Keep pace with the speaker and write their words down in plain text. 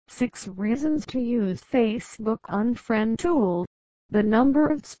6 reasons to use Facebook Unfriend tool. The number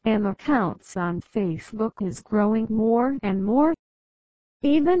of spam accounts on Facebook is growing more and more.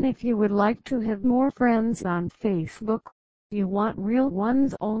 Even if you would like to have more friends on Facebook, you want real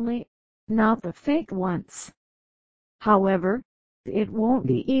ones only, not the fake ones. However, it won't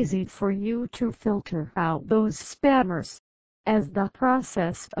be easy for you to filter out those spammers, as the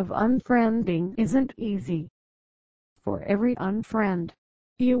process of unfriending isn't easy. For every unfriend,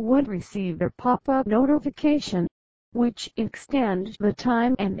 you would receive a pop-up notification, which extends the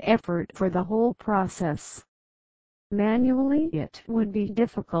time and effort for the whole process. Manually, it would be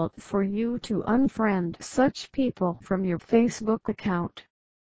difficult for you to unfriend such people from your Facebook account.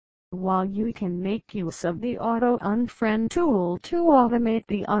 While you can make use of the Auto Unfriend tool to automate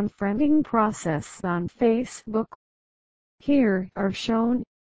the unfriending process on Facebook, here are shown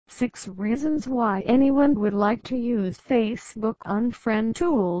 6 reasons why anyone would like to use Facebook Unfriend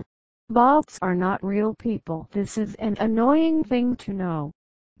tool. Bots are not real people. This is an annoying thing to know.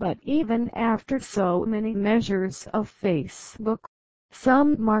 But even after so many measures of Facebook,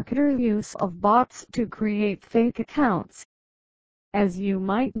 some marketers use of bots to create fake accounts, as you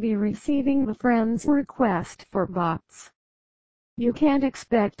might be receiving the friends request for bots. You can't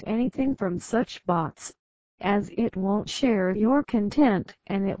expect anything from such bots, as it won't share your content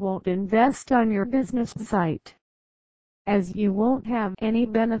and it won't invest on your business site, as you won't have any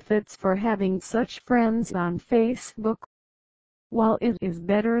benefits for having such friends on Facebook. While it is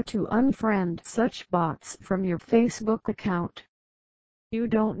better to unfriend such bots from your Facebook account, you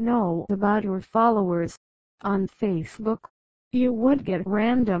don't know about your followers on Facebook. You would get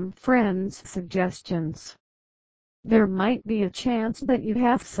random friends suggestions. There might be a chance that you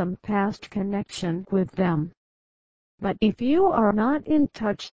have some past connection with them. But if you are not in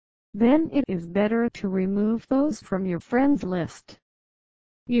touch, then it is better to remove those from your friends list.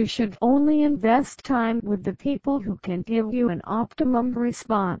 You should only invest time with the people who can give you an optimum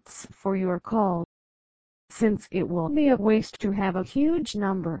response for your call, since it will be a waste to have a huge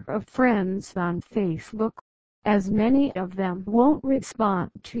number of friends on Facebook, as many of them won't respond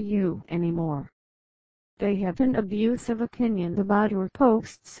to you anymore. They have an abusive opinion about your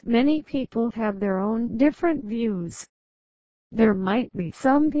posts. Many people have their own different views. There might be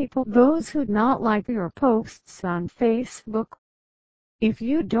some people those who not like your posts on Facebook. If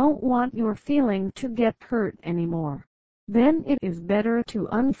you don't want your feeling to get hurt anymore, then it is better to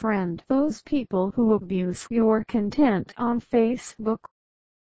unfriend those people who abuse your content on Facebook.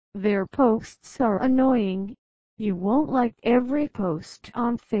 Their posts are annoying. You won't like every post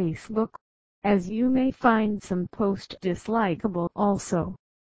on Facebook, as you may find some post dislikable also.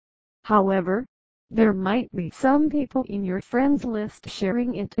 However, there might be some people in your friends list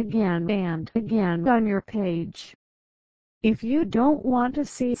sharing it again and again on your page. If you don't want to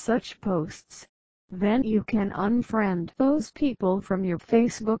see such posts, then you can unfriend those people from your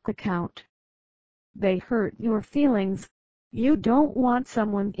Facebook account. They hurt your feelings. You don't want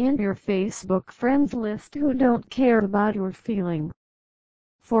someone in your Facebook friends list who don't care about your feeling.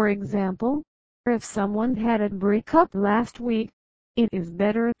 For example, if someone had a breakup last week, it is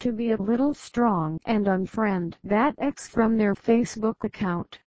better to be a little strong and unfriend that ex from their Facebook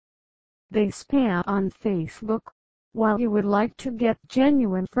account. They spam on Facebook, while you would like to get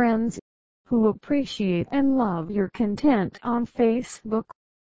genuine friends who appreciate and love your content on Facebook.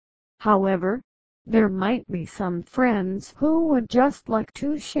 However, there might be some friends who would just like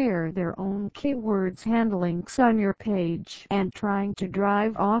to share their own keywords and links on your page and trying to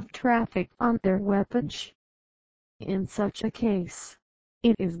drive off traffic on their webpage. In such a case,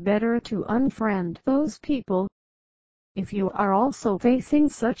 it is better to unfriend those people. If you are also facing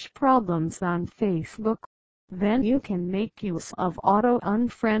such problems on Facebook, then you can make use of Auto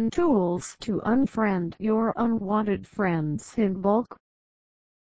Unfriend tools to unfriend your unwanted friends in bulk.